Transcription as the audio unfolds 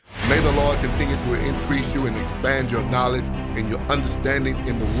May the Lord continue to increase you and expand your knowledge and your understanding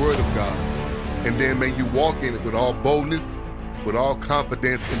in the Word of God. And then may you walk in it with all boldness, with all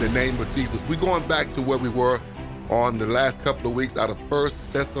confidence in the name of Jesus. We're going back to where we were on the last couple of weeks out of 1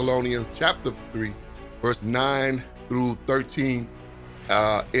 Thessalonians chapter 3, verse 9 through 13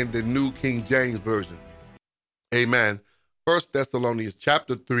 in the New King James Version. Amen. 1 Thessalonians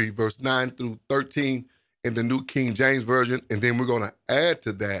chapter 3, verse 9 through 13 in the New King James Version. And then we're going to add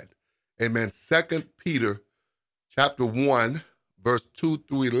to that, amen, 2 Peter chapter 1, verse 2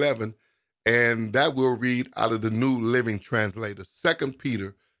 through 11. And that will read out of the New Living Translator. 2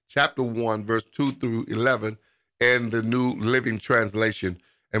 Peter chapter 1, verse 2 through 11 in the New Living Translation.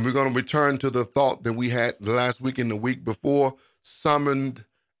 And we're going to return to the thought that we had last week and the week before, summoned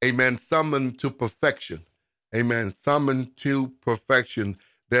to perfection. Amen. Summoned to perfection.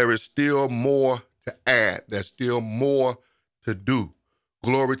 There is still more to add. There's still more to do.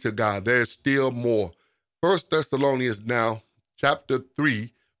 Glory to God. There's still more. 1 Thessalonians now, chapter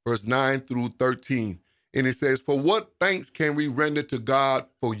 3, verse 9 through 13. And it says, "For what thanks can we render to God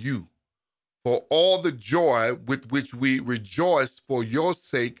for you, for all the joy with which we rejoice for your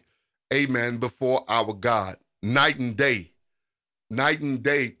sake, amen, before our God, night and day,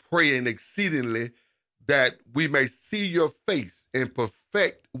 praying exceedingly that we may see your face and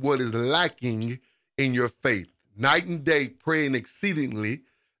perfect what is lacking in your faith." Night and day praying exceedingly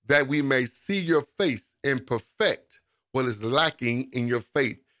that we may see your face and perfect what is lacking in your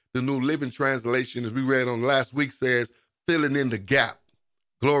faith. The New Living Translation, as we read on last week, says, filling in the gap.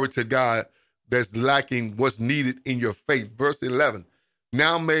 Glory to God, that's lacking what's needed in your faith. Verse 11,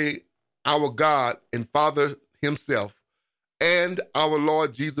 "Now may our God and Father himself and our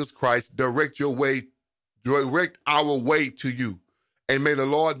Lord Jesus Christ direct our way to you. And may the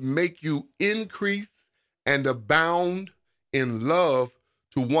Lord make you increase and abound in love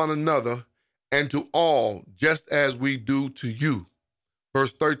to one another and to all, just as we do to you."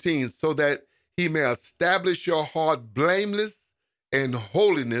 Verse 13, "So that he may establish your heart blameless in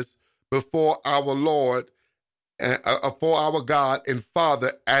holiness before our Lord, for our God and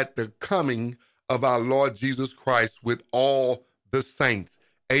Father at the coming of our Lord Jesus Christ with all the saints."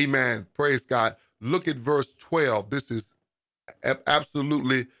 Amen. Praise God. Look at verse 12. This is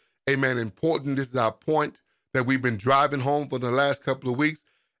absolutely, amen, important. This is our point that we've been driving home for the last couple of weeks.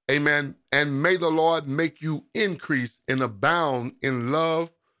 Amen. "And may the Lord make you increase and abound in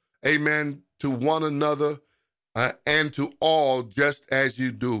love, amen, to one another and to all, just as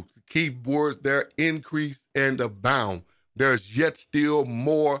you do." Key words there, increase and abound. There's yet still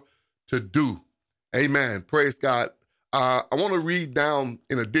more to do. Amen. Praise God. I want to read down,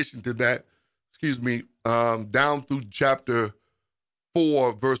 in addition to that, down through chapter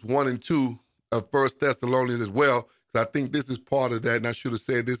 4, verse 1 and 2 of 1 Thessalonians as well, because I think this is part of that, and I should have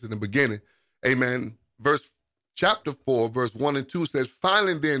said this in the beginning. Amen. Chapter 4, verse 1 and 2 says,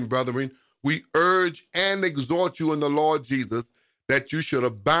 "Finally then, brethren, we urge and exhort you in the Lord Jesus that you should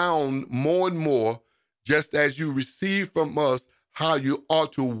abound more and more, just as you receive from us how you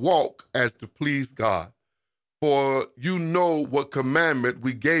ought to walk as to please God. For you know what commandment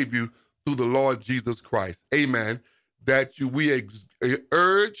we gave you through the Lord Jesus Christ." Amen. "That we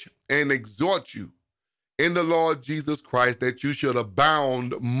urge and exhort you in the Lord Jesus Christ that you should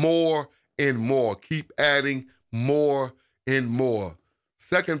abound more and more." Keep adding more and more.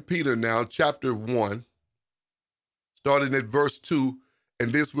 2 Peter now, chapter 1, starting at verse 2,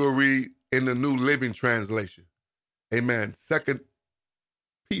 and this will read in the New Living Translation. Amen. 2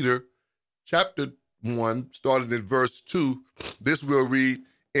 Peter chapter 1, starting at verse 2, this will read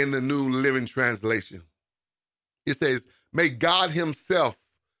in the New Living Translation. It says, may God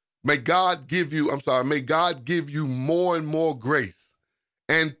give you more and more grace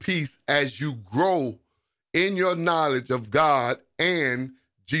and peace as you grow in your knowledge of God and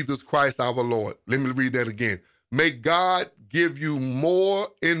Jesus Christ our Lord." Let me read that again. May God give you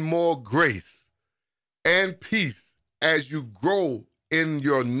more and more grace and peace as you grow in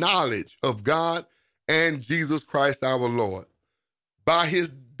your knowledge of God and Jesus Christ our Lord. By his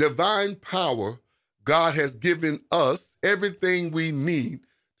divine power, God has given us everything we need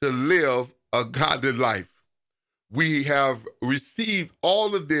to live a godly life. We have received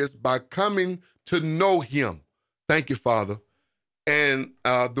all of this by coming to know him. Thank you, Father. And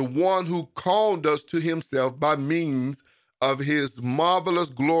the one who called us to himself by means of his marvelous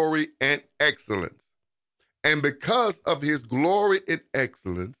glory and excellence. And because of his glory and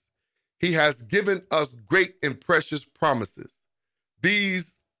excellence, he has given us great and precious promises.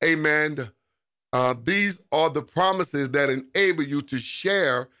 These, amen, these are the promises that enable you to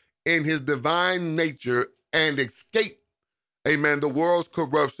share in his divine nature and escape amen, the world's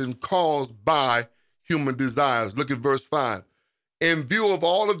corruption caused by human desires. Look at verse 5. In view of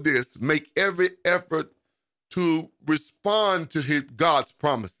all of this, make every effort to respond to God's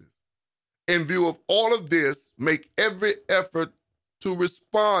promises. In view of all of this, make every effort to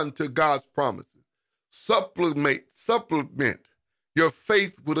respond to God's promises. Supplement your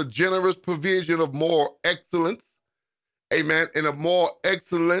faith with a generous provision of more excellence, amen, and of more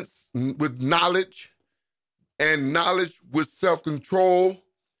excellence with knowledge, and knowledge with self-control,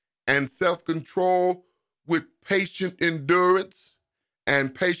 and self-control with patient endurance,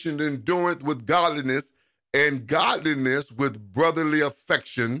 and patient endurance with godliness, and godliness with brotherly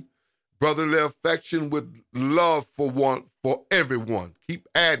affection with love for everyone. Keep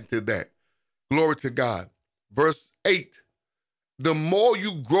adding to that. Glory to God. Verse 8, the more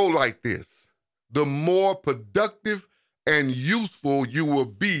you grow like this, the more productive and useful you will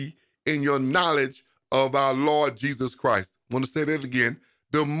be in your knowledge of our Lord Jesus Christ. I want to say that again.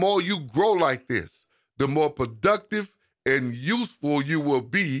 The more you grow like this, the more productive and useful you will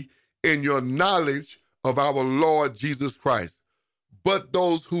be in your knowledge of our Lord Jesus Christ. But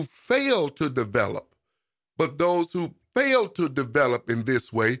those who fail to develop in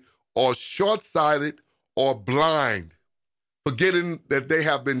this way are short-sighted or blind, forgetting that they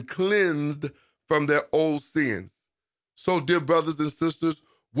have been cleansed from their old sins. So, dear brothers and sisters,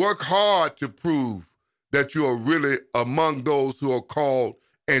 work hard to prove that you are really among those who are called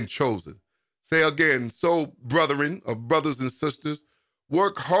and chosen. Say again, so brethren, or brothers and sisters,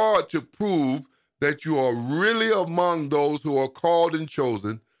 work hard to prove that you are really among those who are called and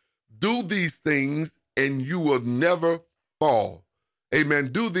chosen. Do these things and you will never fall. Amen.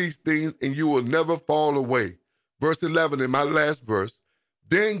 Do these things and you will never fall away. Verse 11, in my last verse,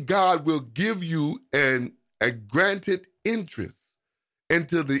 then God will give you a granted entrance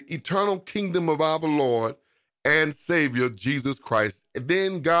into the eternal kingdom of our Lord and Savior, Jesus Christ. And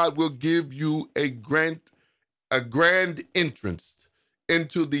then God will give you a grand entrance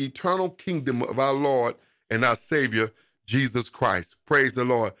into the eternal kingdom of our Lord and our Savior, Jesus Christ. Praise the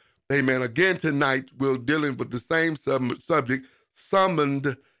Lord. Amen. Again, tonight, we're dealing with the same subject,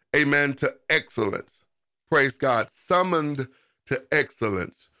 summoned, amen, to excellence. Praise God. Summoned to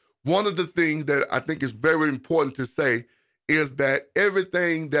excellence. One of the things that I think is very important to say is that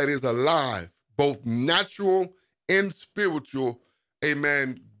everything that is alive, both natural and spiritual,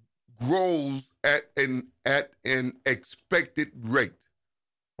 amen, grows at an expected rate.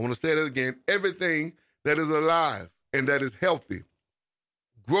 I want to say that again. Everything that is alive and that is healthy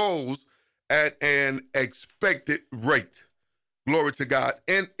grows at an expected rate. Glory to God.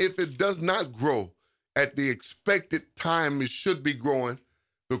 And if it does not grow at the expected time it should be growing,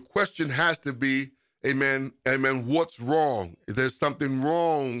 the question has to be, amen, what's wrong? Is there something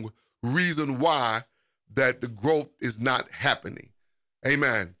wrong, reason why that the growth is not happening?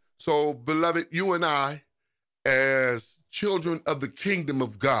 Amen. So, beloved, you and I, as children of the kingdom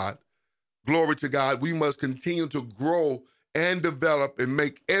of God, glory to God, we must continue to grow and develop and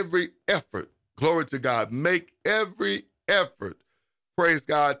make every effort, glory to God, make every effort, praise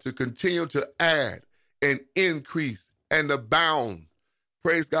God, to continue to add and increase and abound,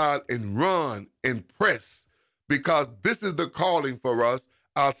 praise God, and run and press, because this is the calling for us.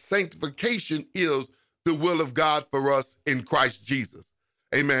 Our sanctification is the will of God for us in Christ Jesus.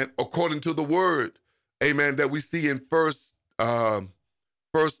 Amen. According to the word, amen, that we see in First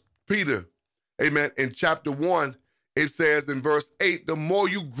Peter, amen, in chapter 1, it says in verse 8, the more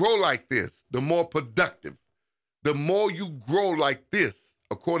you grow like this, the more productive. The more you grow like this,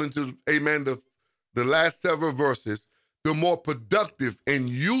 according to, amen, the last several verses, the more productive and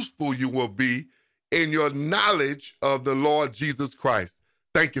useful you will be in your knowledge of the Lord Jesus Christ.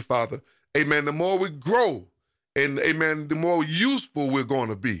 Thank you, Father. Amen. The more we grow, and amen, the more useful we're going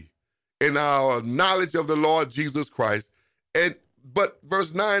to be in our knowledge of the Lord Jesus Christ. But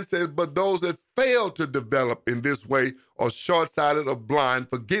verse 9 says, but those that fail to develop in this way are short-sighted or blind,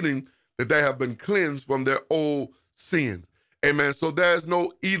 forgetting that they have been cleansed from their old sins. Amen. So there is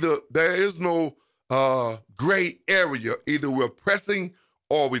no gray area. Either we're pressing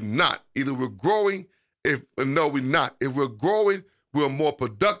or we're not. Either we're growing, no, we're not. If we're growing, we're more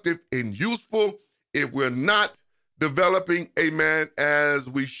productive and useful. If we're not developing, amen, as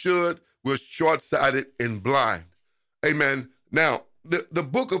we should, we're short-sighted and blind. Amen. Now, the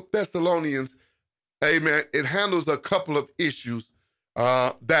book of Thessalonians, amen, it handles a couple of issues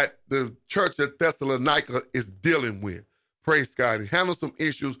that the church at Thessalonica is dealing with. Praise God. It handles some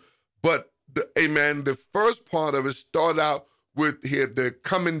issues, but the first part of it start out with their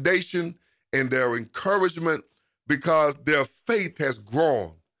commendation and their encouragement because their faith has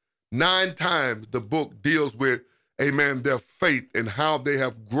grown. 9 times the book deals with, amen, their faith and how they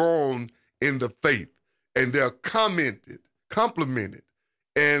have grown in the faith. And they're complimented,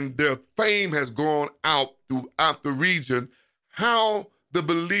 and their fame has gone out throughout the region, how the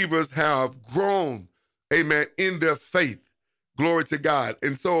believers have grown, amen, in their faith. Glory to God.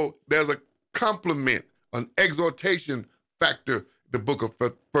 And so there's a compliment, an exhortation factor, the book of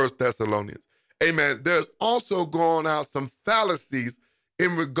 1 Thessalonians. Amen. There's also gone out some fallacies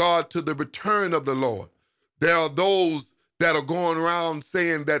in regard to the return of the Lord. There are those that are going around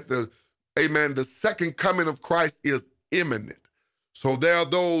saying that the second coming of Christ is imminent. So there are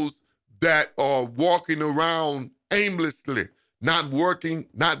those that are walking around aimlessly, not working,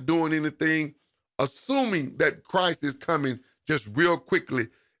 not doing anything, assuming that Christ is coming just real quickly.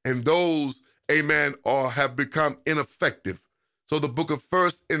 And those, amen, have become ineffective. So the book of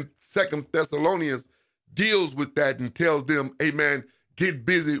 1st and 2nd Thessalonians deals with that and tells them, amen, get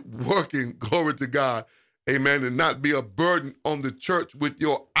busy working, glory to God, amen, and not be a burden on the church with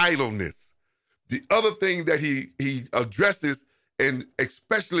your idleness. The other thing that he addresses, and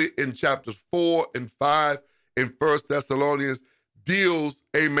especially in chapters 4 and 5 in 1 Thessalonians, deals,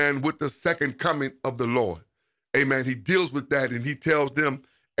 amen, with the second coming of the Lord. Amen. He deals with that, and he tells them,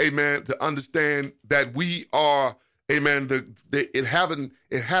 amen, to understand that we are, amen, it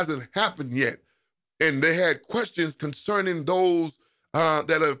hasn't happened yet. And they had questions concerning those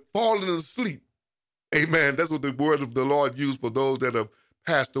that have fallen asleep. Amen. That's what the word of the Lord used for those that have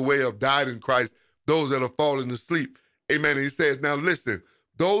passed away, have died in Christ, those that have fallen asleep. Amen. And he says, now listen,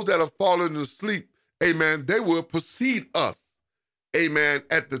 those that have fallen asleep, amen, they will precede us, amen,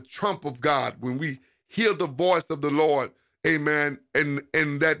 at the trump of God. When we hear the voice of the Lord, amen, and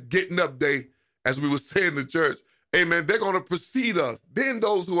that getting up day, as we were saying in the church, amen, they're going to precede us. Then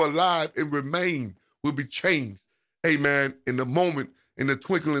those who are alive and remain will be changed, amen, in the moment, in the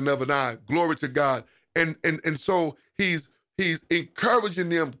twinkling of an eye. Glory to God. And so he's encouraging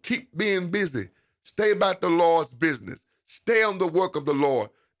them, keep being busy. Stay about the Lord's business. Stay on the work of the Lord,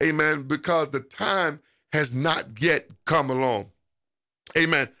 amen, because the time has not yet come along.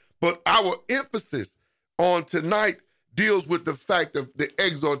 Amen. But our emphasis on tonight deals with the fact of the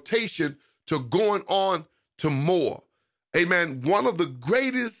exhortation to going on to more. Amen. One of the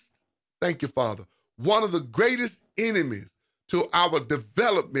greatest, thank you, Father, one of the greatest enemies to our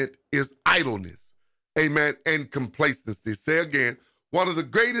development is idleness. Amen. And complacency. Say again, one of the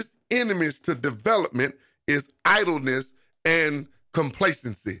greatest enemies to development is idleness and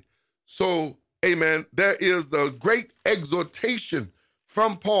complacency. So, amen, there is the great exhortation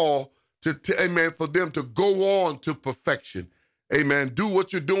from Paul to amen, for them to go on to perfection. Amen. Do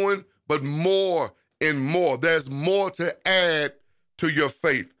what you're doing, but more and more. There's more to add to your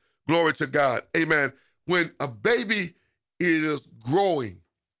faith. Glory to God. Amen. When a baby is growing,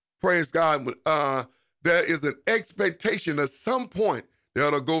 praise God, there is an expectation at some point they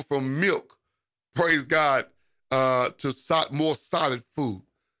ought to go from milk, praise God, to more solid food.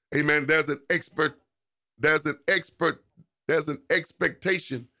 Amen. There's an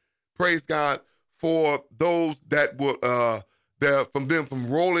expectation, praise God, for those that will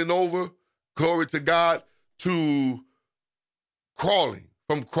from rolling over, glory to God, to crawling,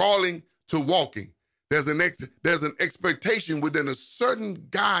 from crawling to walking. There's an expectation within a certain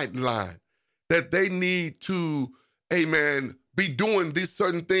guideline that they need to, amen, be doing these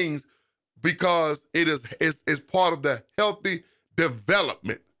certain things because it's part of the healthy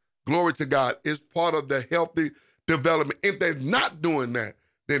development. Glory to God. It's part of the healthy development. If they're not doing that,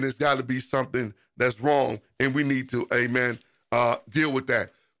 then it's got to be something that's wrong, and we need to, amen, deal with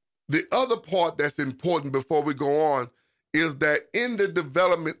that. The other part that's important before we go on is that in the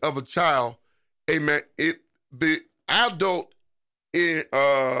development of a child, amen, the adult,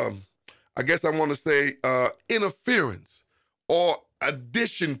 I guess I want to say interference or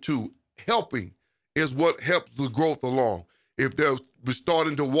addition to helping is what helps the growth along. If they're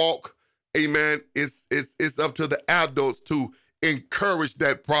starting to walk, amen, it's up to the adults to encourage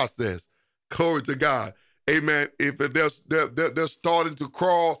that process. Glory to God. Amen. If they're starting to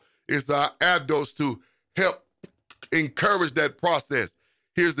crawl, it's our adults to help encourage that process.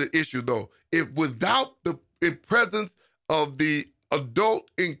 Here's the issue, though. If without the presence of the adult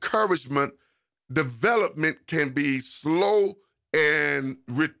encouragement, development can be slow and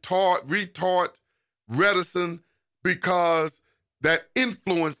retard, reticent, because that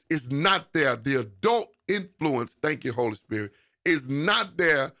influence is not there. The adult influence, thank you, Holy Spirit, is not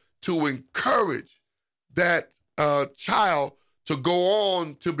there to encourage that child to go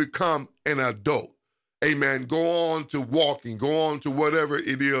on to become an adult. Amen. Go on to walking, go on to whatever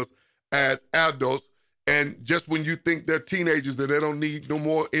it is as adults. And just when you think they're teenagers, that they don't need no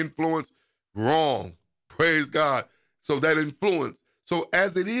more influence, wrong. Praise God. So that influence. So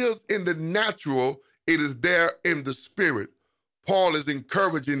as it is in the natural, it is there in the spirit. Paul is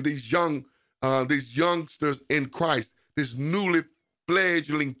encouraging these youngsters in Christ, this newly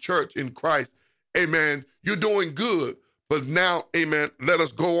fledgling church in Christ. Amen. You're doing good, but now, amen, let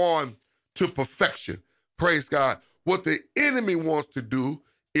us go on to perfection. Praise God. What the enemy wants to do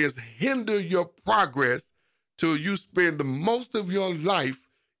is hinder your progress till you spend the most of your life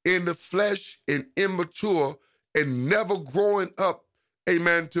in the flesh and immature and never growing up,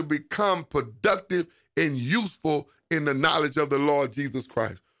 amen, to become productive and useful in the knowledge of the Lord Jesus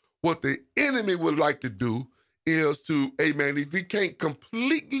Christ. What the enemy would like to do is to, amen, if he can't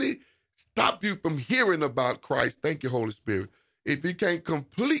completely stop you from hearing about Christ, thank you, Holy Spirit, if he can't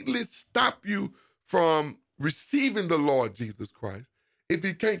completely stop you from receiving the Lord Jesus Christ, if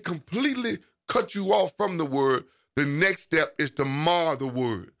he can't completely cut you off from the word, the next step is to mar the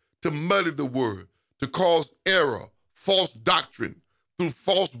word, to muddy the word, to cause error, false doctrine through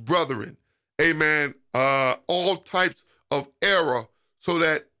false brethren, amen, all types of error so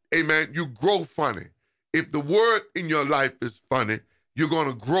that, amen, you grow funny. If the word in your life is funny, you're going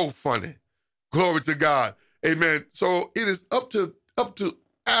to grow funny. Glory to God. Amen. So it is up to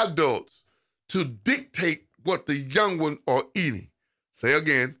adults to dictate what the young ones are eating. Say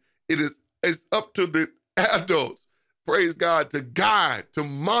again, it's up to the adults, praise God, to guide, to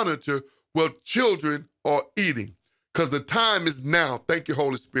monitor what children are eating. Because the time is now, thank you,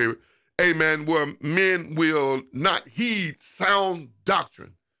 Holy Spirit, amen, where men will not heed sound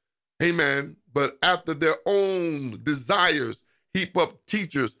doctrine, amen, but after their own desires, heap up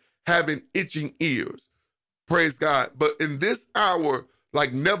teachers having itching ears. Praise God. But in this hour,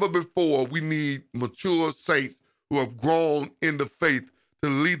 like never before, we need mature saints who have grown in the faith to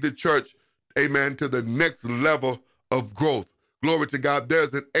lead the church, amen, to the next level of growth. Glory to God.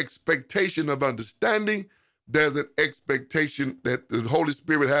 There's an expectation of understanding. There's an expectation that the Holy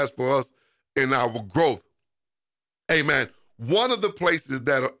Spirit has for us in our growth. Amen. One of the places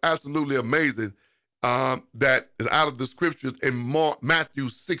that are absolutely amazing that is out of the scriptures in Matthew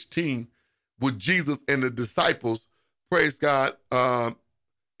 16 with Jesus and the disciples, praise God,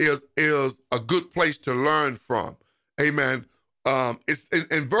 is a good place to learn from. Amen. It's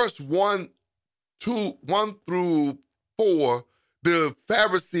in verse 1 through 4, the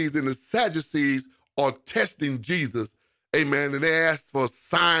Pharisees and the Sadducees are testing Jesus. Amen. And they ask for a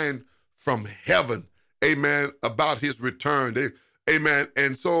sign from heaven. Amen. About his return. Amen.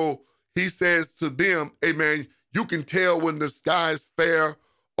 And so he says to them, amen, you can tell when the sky is fair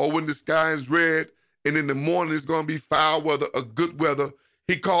or when the sky is red, and in the morning it's going to be foul weather or good weather.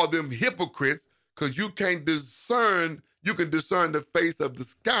 He called them hypocrites because you can discern the face of the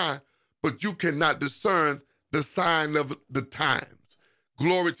sky, but you cannot discern the sign of the times.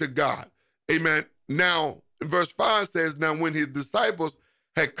 Glory to God. Amen. Now, verse 5 says, now when his disciples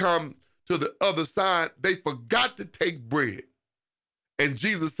had come to the other side, they forgot to take bread. And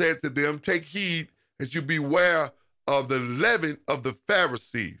Jesus said to them, take heed as you beware of the leaven of the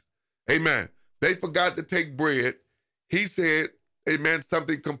Pharisees. Amen. They forgot to take bread. He said, amen,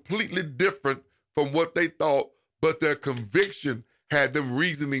 something completely different from what they thought, but their conviction had them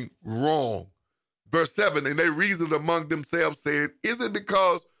reasoning wrong. Verse 7, and they reasoned among themselves, saying, is it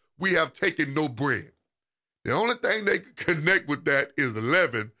because we have taken no bread? The only thing they could connect with that is the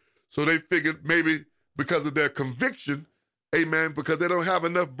leaven. So they figured maybe because of their conviction, amen, because they don't have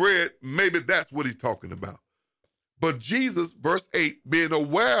enough bread, maybe that's what he's talking about. But Jesus, verse 8, being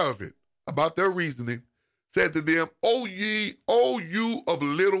aware of it, about their reasoning, said to them, O you of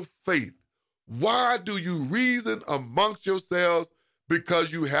little faith, why do you reason amongst yourselves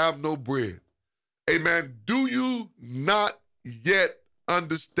because you have no bread? Amen. Do you not yet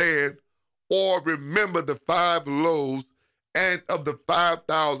understand or remember the 5 loaves and of the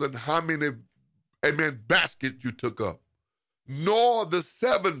 5,000, how many, amen, baskets you took up? Nor the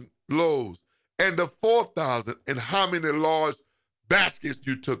 7 loaves and the 4,000 and how many large baskets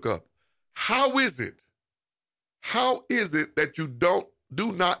you took up? How is it that you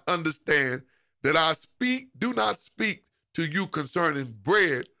do not understand that I do not speak to you concerning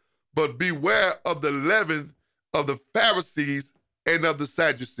bread, but beware of the leaven of the Pharisees and of the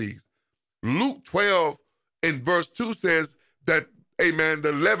Sadducees? Luke 12 in verse 2 says that, amen,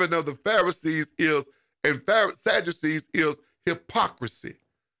 the leaven of the Pharisees and Sadducees is hypocrisy.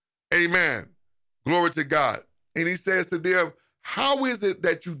 Amen. Glory to God. And he says to them, how is it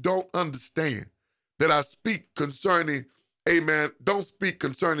that you don't understand that I speak concerning, amen, don't speak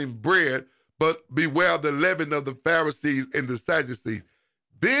concerning bread, but beware of the leaven of the Pharisees and the Sadducees?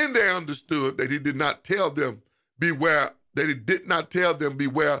 Then they understood that he did not tell them beware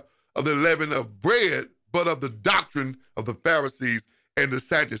of the leaven of bread, but of the doctrine of the Pharisees and the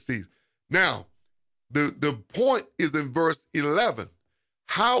Sadducees. Now, the point is in verse 11.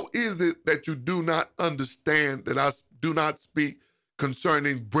 How is it that you do not understand that I do not speak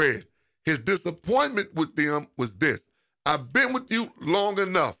concerning bread? His disappointment with them was this: I've been with you long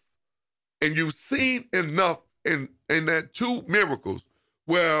enough, and you've seen enough in that two miracles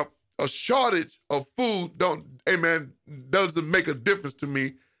where a shortage of food doesn't make a difference to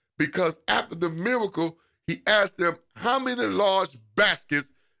me, because after the miracle, he asked them, how many large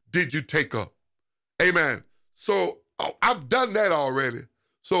baskets did you take up? Amen. So I've done that already.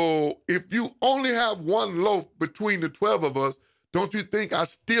 So if you only have one loaf between the 12 of us, don't you think I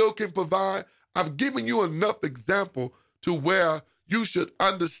still can provide? I've given you enough example to where you should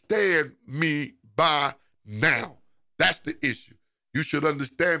understand me by now. That's the issue. You should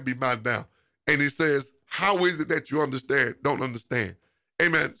understand me by now. And he says, how is it that you don't understand?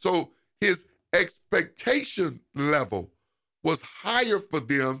 Amen. So his expectation level was higher for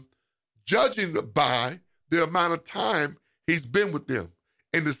them, judging by the amount of time he's been with them.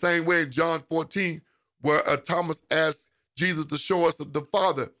 In the same way in John 14, where Thomas asked Jesus to show us the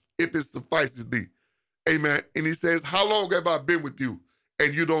Father, if it suffices thee. Amen. And he says, how long have I been with you?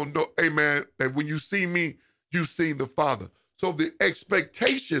 And you don't know, amen, that when you see me, you've seen the Father. So the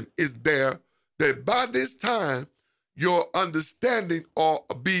expectation is there that by this time, your understanding ought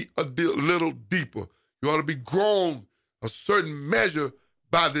to be a little deeper. You ought to be grown a certain measure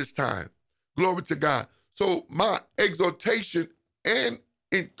by this time. Glory to God. So my exhortation and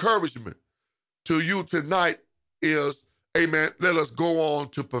encouragement to you tonight is, amen, let us go on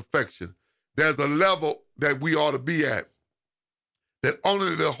to perfection. There's a level that we ought to be at that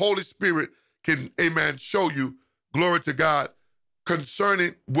only the Holy Spirit can, amen, show you, glory to God,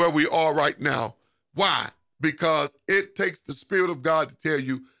 concerning where we are right now. Why? Because it takes the Spirit of God to tell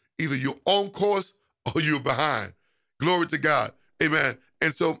you either you're on course or you're behind. Glory to God. Amen.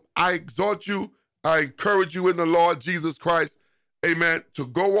 And so I exhort you, I encourage you in the Lord Jesus Christ, amen, to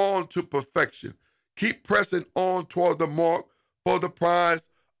go on to perfection. Keep pressing on toward the mark for the prize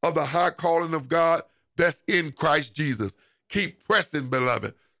of the high calling of God that's in Christ Jesus. Keep pressing,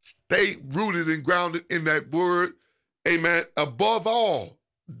 beloved. Stay rooted and grounded in that word. Amen. Above all,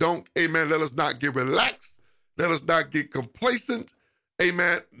 let us not get relaxed. Let us not get complacent.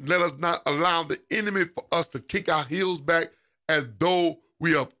 Amen. Let us not allow the enemy for us to kick our heels back as though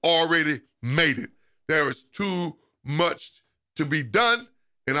we have already made it. There is too much to be done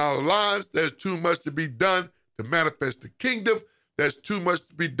in our lives. There's too much to be done to manifest the kingdom. There's too much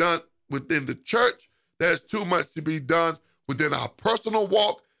to be done within the church. There's too much to be done within our personal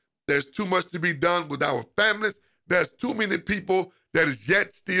walk. There's too much to be done with our families. There's too many people that is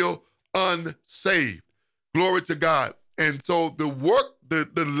yet still unsaved. Glory to God. And so the work, the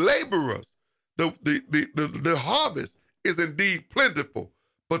laborers, the harvest is indeed plentiful,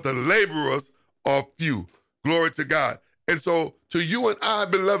 but the laborers are few. Glory to God. And so to you and I,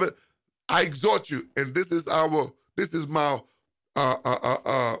 beloved, I exhort you, and this is my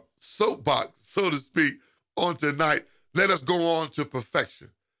soapbox, so to speak, on tonight. Let us go on to perfection.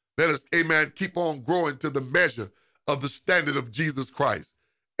 Let us, amen, keep on growing to the measure of the standard of Jesus Christ.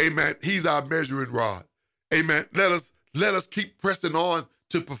 Amen. He's our measuring rod. Amen. Let us keep pressing on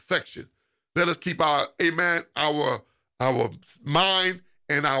to perfection. Let us keep our mind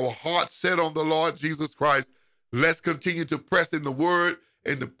and our heart set on the Lord Jesus Christ. Let's continue to press in the word,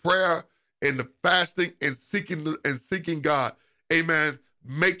 in the prayer, in the fasting, and seeking God. Amen.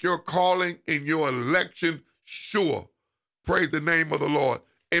 Make your calling and your election sure. Praise the name of the Lord.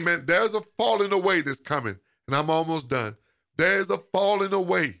 Amen. There's a falling away that's coming, and I'm almost done. There's a falling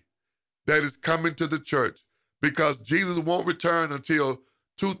away that is coming to the church because Jesus won't return until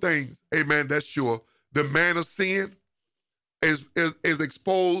two things. Amen. That's sure. The man of sin is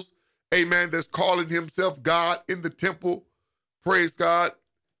exposed. Amen. That's calling himself God in the temple. Praise God.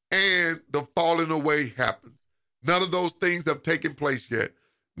 And the falling away happens. None of those things have taken place yet.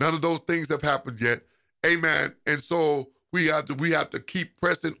 None of those things have happened yet. Amen. And so we have to keep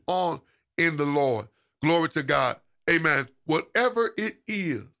pressing on in the Lord. Glory to God. Amen. Whatever it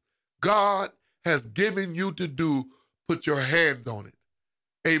is God has given you to do, put your hands on it.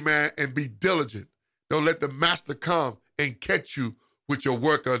 Amen. And be diligent. Don't let the master come and catch you with your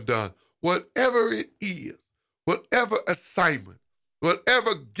work undone. Whatever it is, whatever assignment,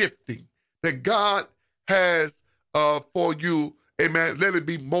 whatever gifting that God has for you, amen, let it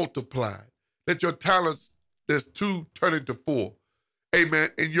be multiplied. Let your talents, there's 2 turn into 4. Amen.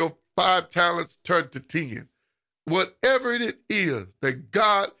 And your 5 talents turn to 10. Whatever it is that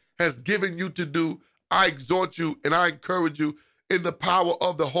God has given you to do, I exhort you and I encourage you in the power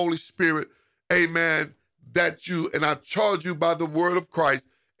of the Holy Spirit, amen, that you, and I charge you by the word of Christ,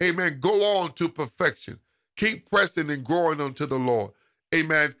 amen, go on to perfection. Keep pressing and growing unto the Lord.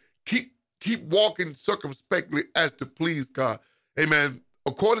 Amen. Keep walking circumspectly as to please God. Amen.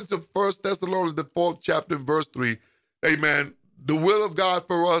 According to 1 Thessalonians, the 4th chapter and verse 3, amen, the will of God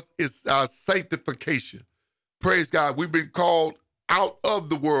for us is our sanctification. Praise God. We've been called out of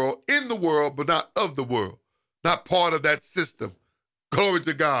the world, in the world, but not of the world. Not part of that system. Glory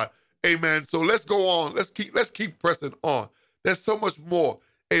to God. Amen. So let's go on. Let's keep pressing on. There's so much more,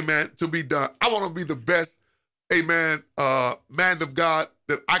 amen, to be done. I want to be the best, amen, man of God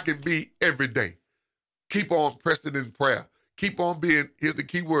that I can be every day. Keep on pressing in prayer. Keep on being, here's the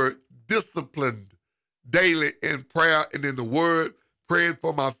key word, disciplined daily in prayer and in the word, praying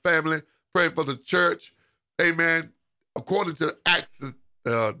for my family, praying for the church. Amen. According to Acts,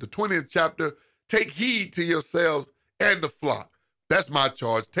 the 20th chapter, take heed to yourselves and the flock. That's my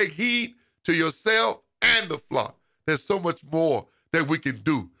charge. Take heed to yourself and the flock. There's so much more that we can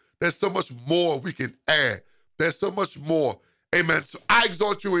do. There's so much more we can add. There's so much more. Amen. So I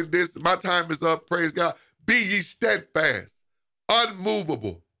exhort you in this. My time is up. Praise God. Be ye steadfast,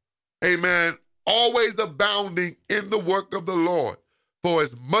 unmovable. Amen. Always abounding in the work of the Lord. For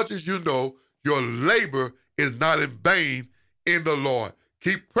as much as you know, your labor is not in vain in the Lord.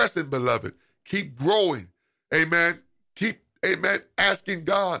 Keep pressing, beloved. Keep growing. Amen. Keep, amen, asking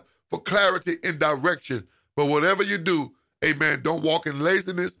God for clarity and direction. But whatever you do, amen, don't walk in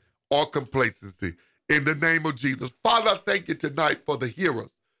laziness or complacency. In the name of Jesus. Father, I thank you tonight for the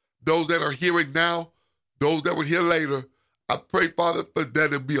hearers. Those that are hearing now, those that will hear later. I pray, Father, for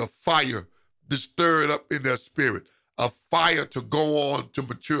that it be a fire to stir it up in their spirit. A fire to go on to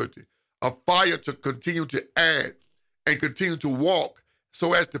maturity. A fire to continue to add and continue to walk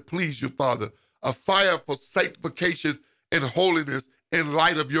so as to please you, Father. A fire for sanctification and holiness in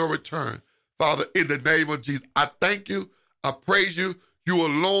light of your return. Father, in the name of Jesus, I thank you. I praise you. You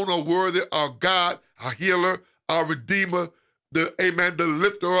alone are worthy, our God, our healer, our redeemer, the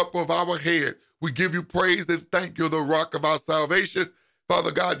lifter up of our head. We give you praise and thank you, the rock of our salvation.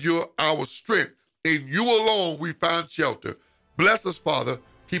 Father God, you're our strength. In you alone we find shelter. Bless us, Father.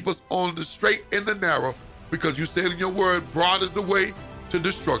 Keep us on the straight and the narrow, because you said in your word, broad is the way to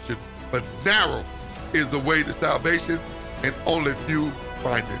destruction, but narrow is the way to salvation, and only few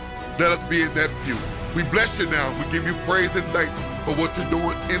find it. Let us be in that few. We bless you now. We give you praise and thanks for what you're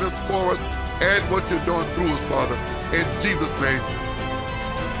doing in us, for us, and what you're doing through us, Father. In Jesus' name,